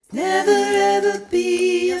ever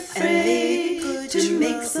be afraid to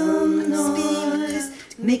make some noise.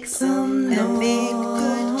 Make some noise. Make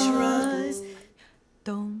good trouble.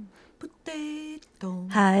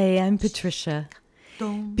 Hi, I'm Patricia.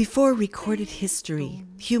 Before recorded history,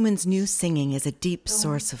 humans knew singing as a deep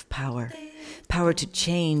source of power. Power to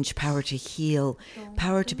change, power to heal,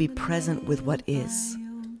 power to be present with what is.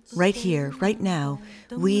 Right here, right now,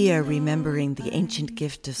 we are remembering the ancient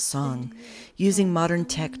gift of song, using modern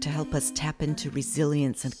tech to help us tap into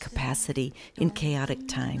resilience and capacity in chaotic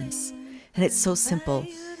times. And it's so simple.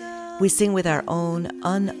 We sing with our own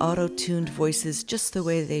un-auto-tuned voices just the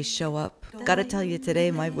way they show up. Gotta tell you, today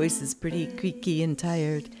my voice is pretty creaky and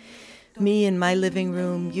tired. Me in my living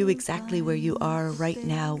room, you exactly where you are right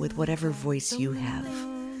now with whatever voice you have.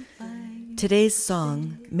 Today's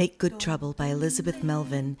song, Make Good Trouble by Elizabeth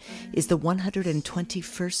Melvin, is the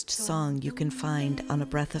 121st song you can find on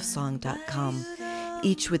abreathofsong.com,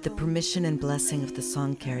 each with the permission and blessing of the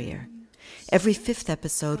song carrier. Every fifth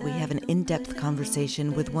episode, we have an in-depth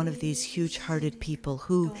conversation with one of these huge-hearted people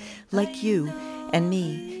who, like you and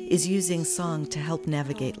me, is using song to help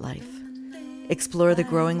navigate life. Explore the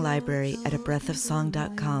growing library at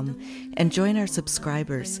abreathofsong.com and join our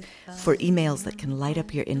subscribers for emails that can light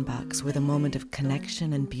up your inbox with a moment of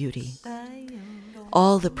connection and beauty.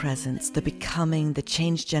 All the presence, the becoming, the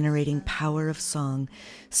change-generating power of song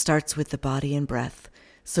starts with the body and breath.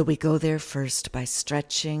 So we go there first by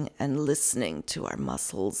stretching and listening to our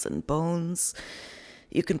muscles and bones.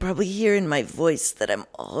 You can probably hear in my voice that I'm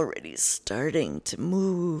already starting to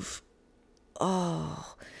move.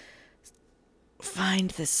 Oh,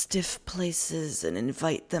 find the stiff places and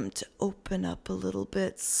invite them to open up a little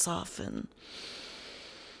bit, soften.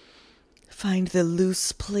 Find the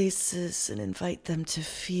loose places and invite them to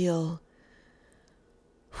feel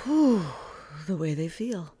the way they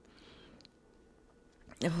feel.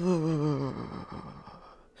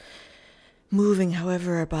 Moving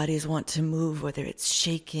however our bodies want to move, whether it's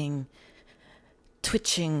shaking,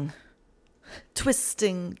 twitching,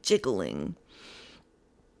 twisting, jiggling,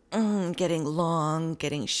 getting long,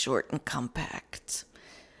 getting short and compact.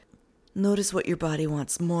 Notice what your body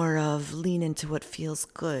wants more of. Lean into what feels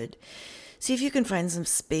good. See if you can find some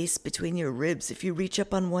space between your ribs. If you reach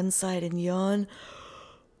up on one side and yawn,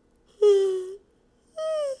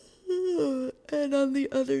 and on the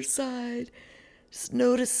other side, just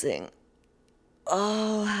noticing,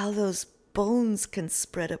 how those bones can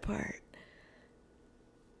spread apart.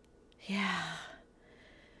 Yeah.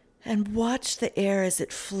 And watch the air as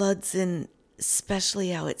it floods in,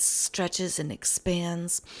 especially how it stretches and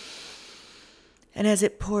expands. And as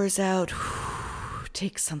it pours out,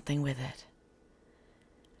 take something with it.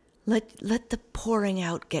 Let the pouring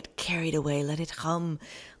out get carried away. Let it hum.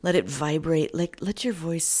 Let it vibrate. Let your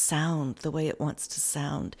voice sound the way it wants to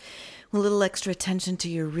sound. A little extra attention to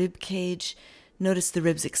your rib cage. Notice the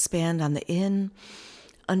ribs expand on the in.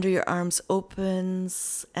 Under your arms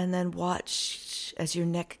opens. And then watch as your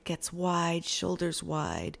neck gets wide, shoulders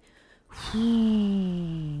wide.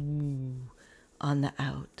 On the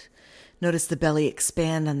out. Notice the belly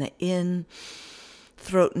expand on the in.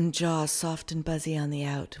 Throat and jaw soft and buzzy on the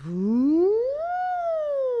out.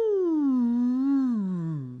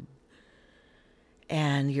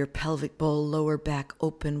 And your pelvic bowl, lower back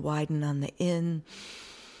open, widen on the in.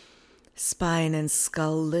 Spine and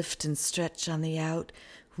skull lift and stretch on the out.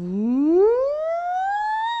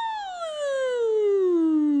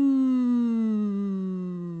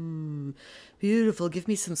 Beautiful. Give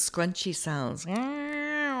me some scrunchy sounds.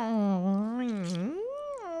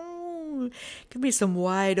 Give me some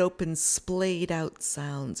wide open, splayed out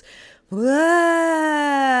sounds.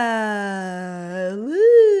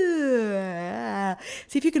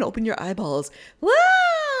 See if you can open your eyeballs.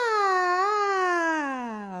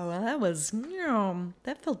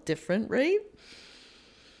 That felt different, right?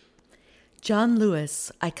 John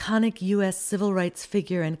Lewis, iconic U.S. civil rights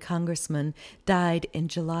figure and congressman, died in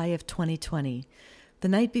July of 2020. The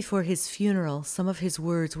night before his funeral, some of his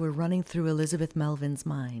words were running through Elizabeth Melvin's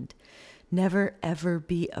mind. Never, ever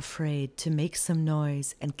be afraid to make some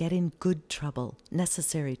noise and get in good trouble,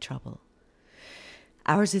 necessary trouble.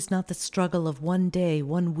 Ours is not the struggle of one day,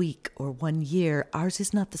 1 week, or 1 year. Ours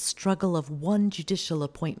is not the struggle of one judicial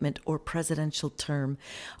appointment or presidential term.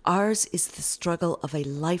 Ours is the struggle of a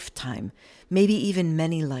lifetime, maybe even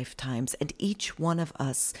many lifetimes, and each one of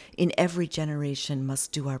us in every generation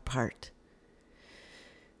must do our part.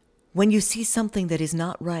 When you see something that is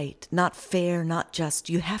not right, not fair, not just,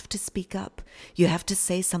 you have to speak up. You have to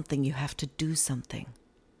say something. You have to do something.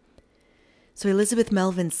 So Elizabeth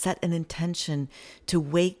Melvin set an intention to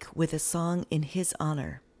wake with a song in his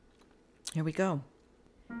honor. Here we go.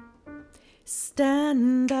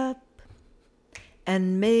 stand up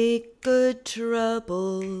and make good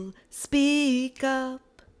trouble. Speak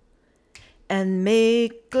up and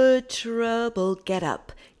make good trouble. Get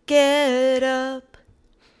up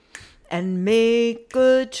and make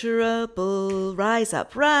good trouble. Rise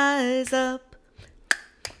up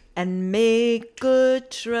and make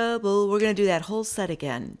good trouble. We're going to do that whole set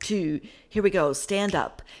again. 2. Here we go. Stand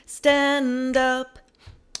up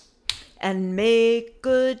and make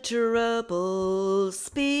good trouble.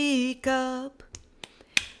 Speak up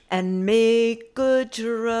and make good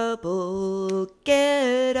trouble.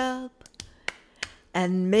 Get up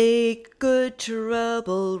and make good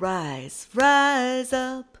trouble. Rise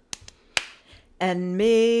up and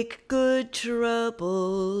make good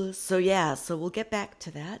trouble. So we'll get back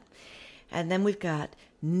to that. And then we've got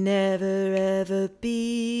never ever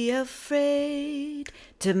be afraid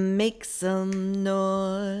to make some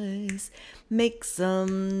noise. Make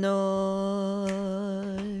some noise.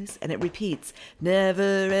 And it repeats,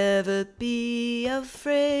 never ever be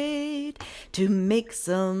afraid to make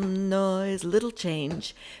some noise. Little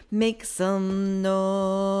change. Make some noise.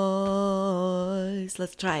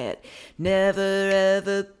 Let's try it. Never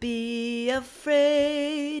ever be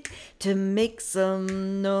afraid to make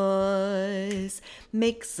some noise.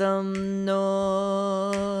 Make some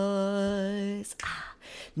noise.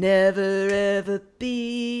 Never ever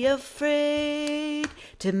be afraid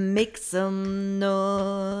to make some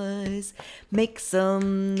noise. Make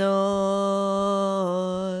some noise.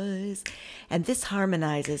 And this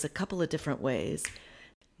harmonizes a couple of different ways.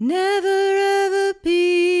 Never ever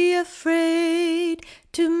be afraid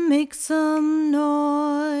to make some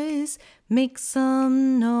noise. Make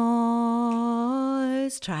some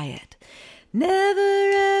noise. Try it.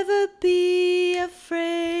 Never ever be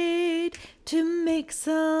afraid to make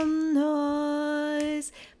some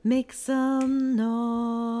noise. Make some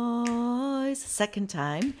noise. Second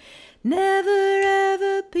time. Never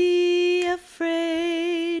ever be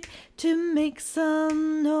afraid to make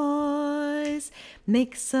some noise.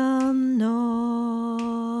 Make some noise.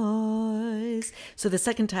 So the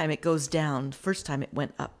second time it goes down. First time it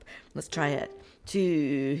went up. Let's try it.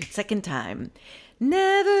 2. Second time.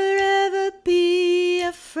 Never ever be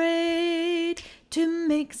afraid to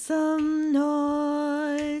make some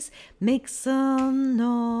noise. Make some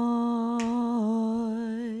noise.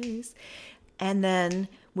 And then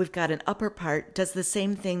we've got an upper part. Does the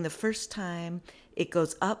same thing. The first time it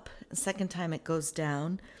goes up. The second time it goes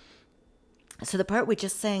down. So the part we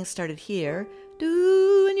just sang started here.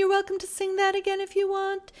 Do, and you're welcome to sing that again if you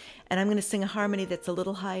want. And I'm going to sing a harmony that's a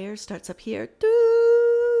little higher. Starts up here.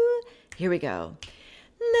 Do. Here we go.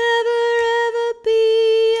 Never ever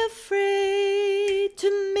be afraid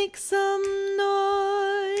to make some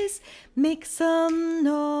noise. Make some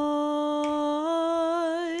noise.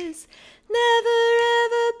 Never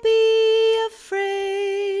ever be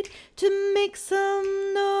afraid to make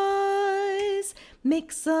some noise.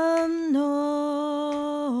 Make some noise.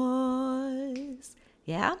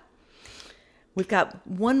 Yeah? We've got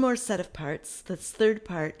one more set of parts. This third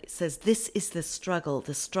part says, this is the struggle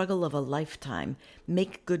of a lifetime.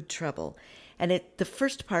 Make good trouble. And the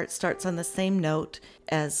first part starts on the same note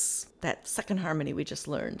as that second harmony we just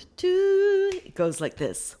learned. 2. It goes like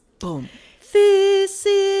this. Boom. This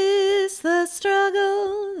is the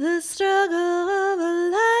struggle of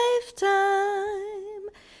a lifetime.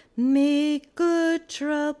 Make good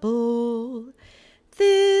trouble.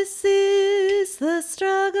 This is the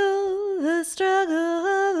struggle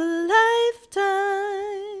of a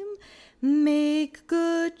lifetime. Make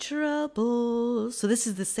good trouble. So this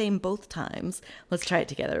is the same both times. Let's try it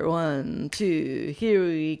together. 1, 2, here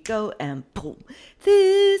we go, and boom.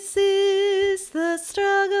 This is the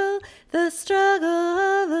struggle of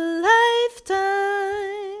a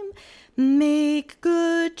lifetime. Make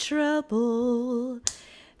good trouble.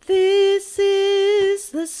 This is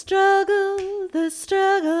the struggle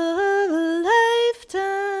of a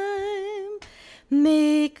lifetime.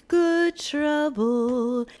 Make good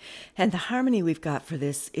trouble. And the harmony we've got for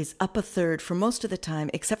this is up a third for most of the time,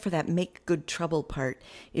 except for that make good trouble part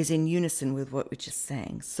is in unison with what we just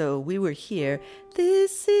sang. So we were here. We're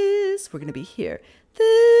going to be here.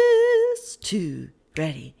 This, 2,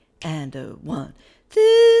 ready, and 1.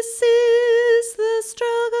 This is the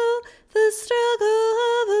struggle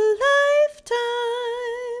of a lifetime.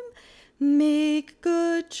 Make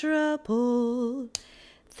good trouble.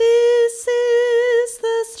 This is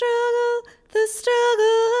the struggle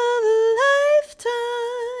of a lifetime.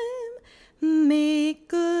 Make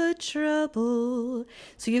good trouble.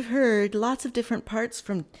 So you've heard lots of different parts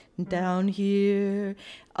from down here,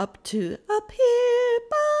 up to up here,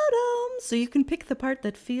 bottom, so you can pick the part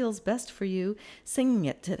that feels best for you singing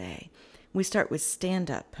it today. We start with stand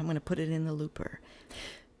up. I'm going to put it in the looper.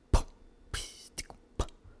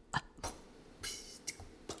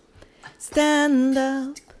 Stand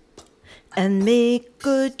up and make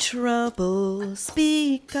good trouble.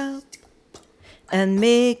 Speak up and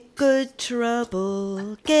make good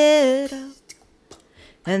trouble. Get up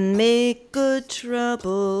and make good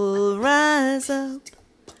trouble. Rise up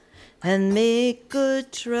and make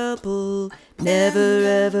good trouble. Never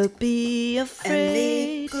ever be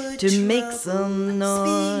afraid to make some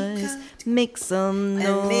noise. Make some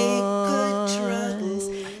noise.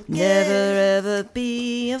 Never ever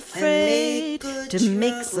be afraid to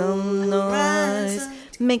make some noise.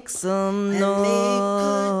 Make some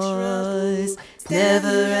noise. Never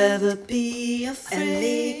ever be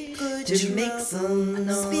afraid to make some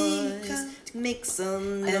noise. Make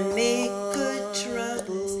some noise. And make good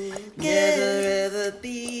trouble. Never ever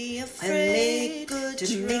be afraid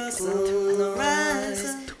to make some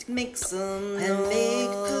noise. Make some noise. And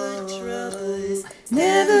make good trouble.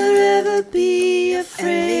 Never ever be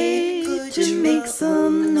afraid to make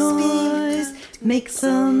some noise. Make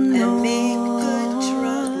some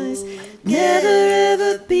noise. Never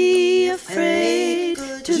ever be afraid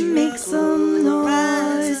to make some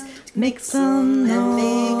noise. Make some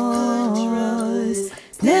noise.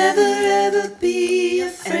 Never ever be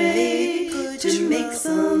afraid to make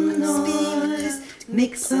some noise.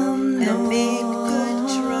 Make some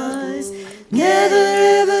noise. Never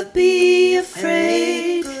ever be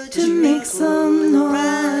afraid to make some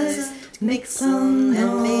noise. Make some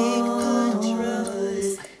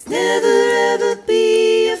noise. Never ever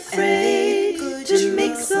be afraid to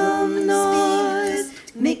make some noise.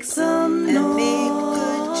 Make some noise.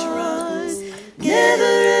 Never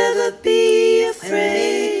ever be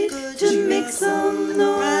afraid to make some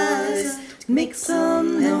noise. Make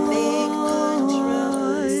some noise.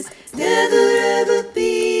 Never ever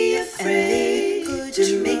be afraid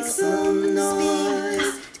to make some noise.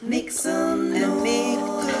 Make some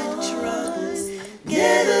noise.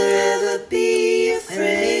 Never ever be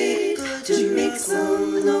afraid to make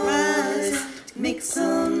some noise. Make some noise. Never ever be afraid to make some noise. Make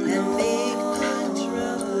some noise. Make good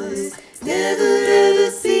trouble. Never ever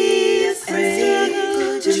be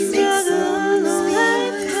afraid to make some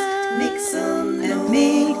noise. Make some noise.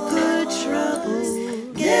 Make good trouble.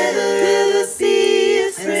 Never ever be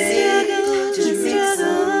afraid to make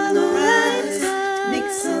some noise. Make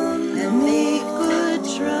some noise.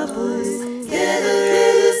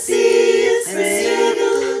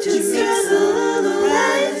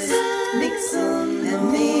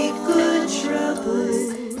 Make good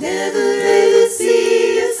trouble. Never ever be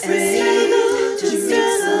afraid to make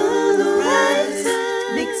some noise.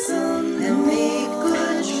 Make some noise. Make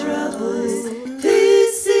good trouble.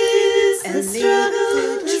 This is the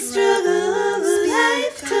struggle of a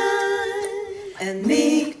lifetime. And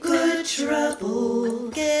make good trouble.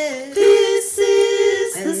 This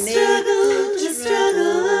is the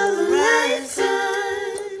struggle of a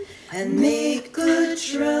lifetime. And make good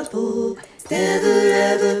trouble. Never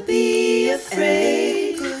ever be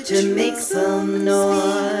afraid to make some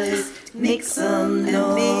noise. Make some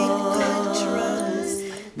noise.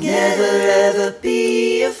 Never ever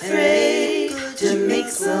be afraid to make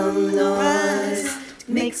some noise.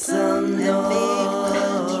 Make some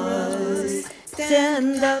noise.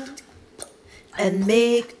 Stand up and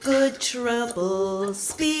make good trouble.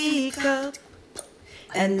 Speak up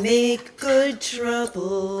and make good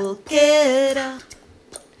trouble. Get up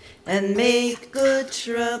and make good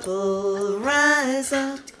trouble. Rise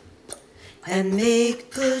up and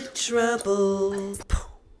make good trouble.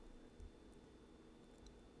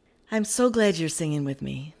 I'm so glad you're singing with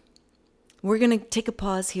me. We're going to take a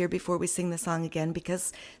pause here before we sing the song again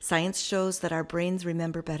because science shows that our brains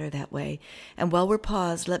remember better that way. And while we're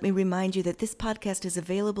paused, let me remind you that this podcast is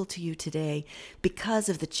available to you today because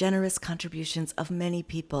of the generous contributions of many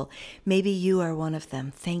people. Maybe you are one of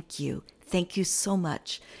them. Thank you. Thank you so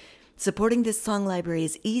much. Supporting this song library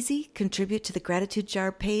is easy. Contribute to the Gratitude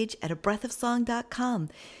Jar page at abreathofsong.com.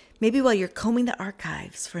 Maybe while you're combing the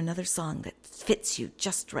archives for another song that fits you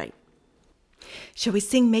just right. Shall we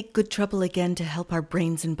sing Make Good Trouble again to help our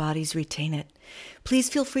brains and bodies retain it? Please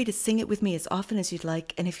feel free to sing it with me as often as you'd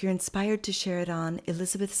like, and if you're inspired to share it on,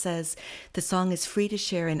 Elizabeth says the song is free to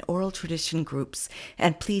share in oral tradition groups,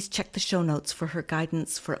 and please check the show notes for her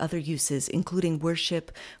guidance for other uses, including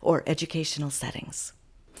worship or educational settings.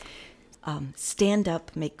 Stand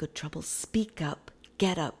up, make good trouble, speak up,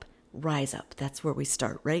 get up, rise up. That's where we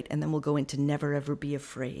start, right? And then we'll go into never ever be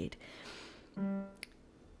afraid.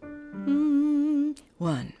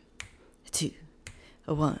 1, 2,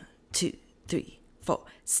 1, 2, 3, 4.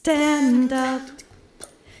 Stand up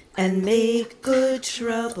and make good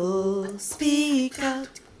trouble. Speak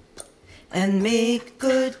out and make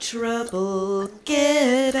good trouble.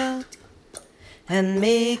 Get up and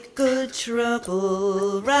make good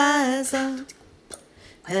trouble. Rise up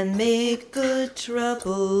and make good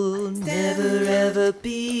trouble. Never ever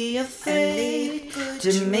be afraid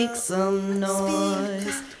to make some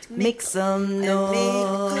noise. Make some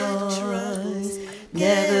noise.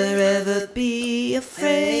 Never ever be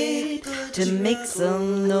afraid to make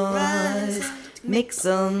some noise. Make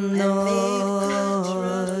some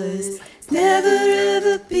noise. Never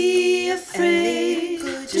ever be afraid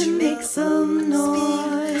to make some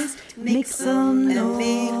noise. Make some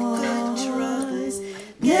noise.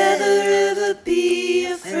 Never ever be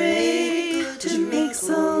afraid to make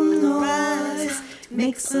some noise.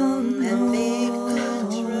 Make some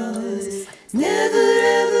noise. Never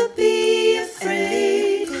ever be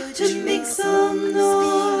afraid to make some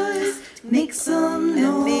noise. Make some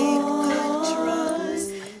noise.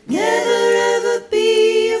 Never ever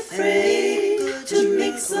be afraid to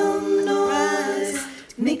make some noise.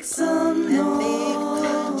 Make some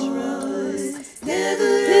noise.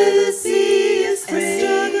 Never ever be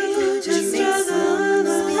afraid to make some noise.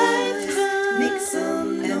 Make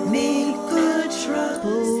some noise. Make good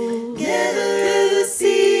trouble. Never ever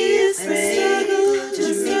be afraid to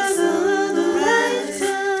make some noise.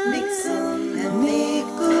 Make some noise. Make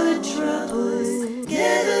good trouble.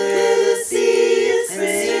 Never ever be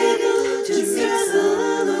afraid to make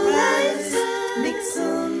some noise. Make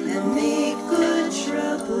some noise. Make good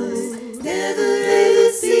trouble. Never ever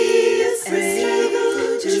be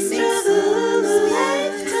afraid to make some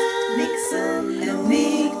noise. Make some noise.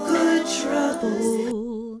 Make good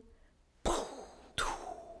trouble.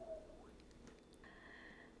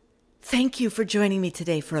 Thank you for joining me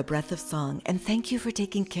today for A Breath of Song, and thank you for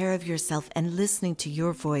taking care of yourself and listening to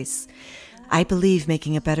your voice. I believe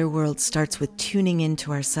making a better world starts with tuning in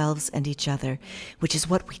to ourselves and each other, which is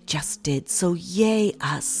what we just did, so yay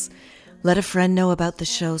us. Let a friend know about the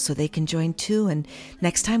show so they can join too, and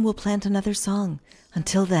next time we'll plant another song.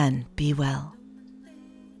 Until then, be well.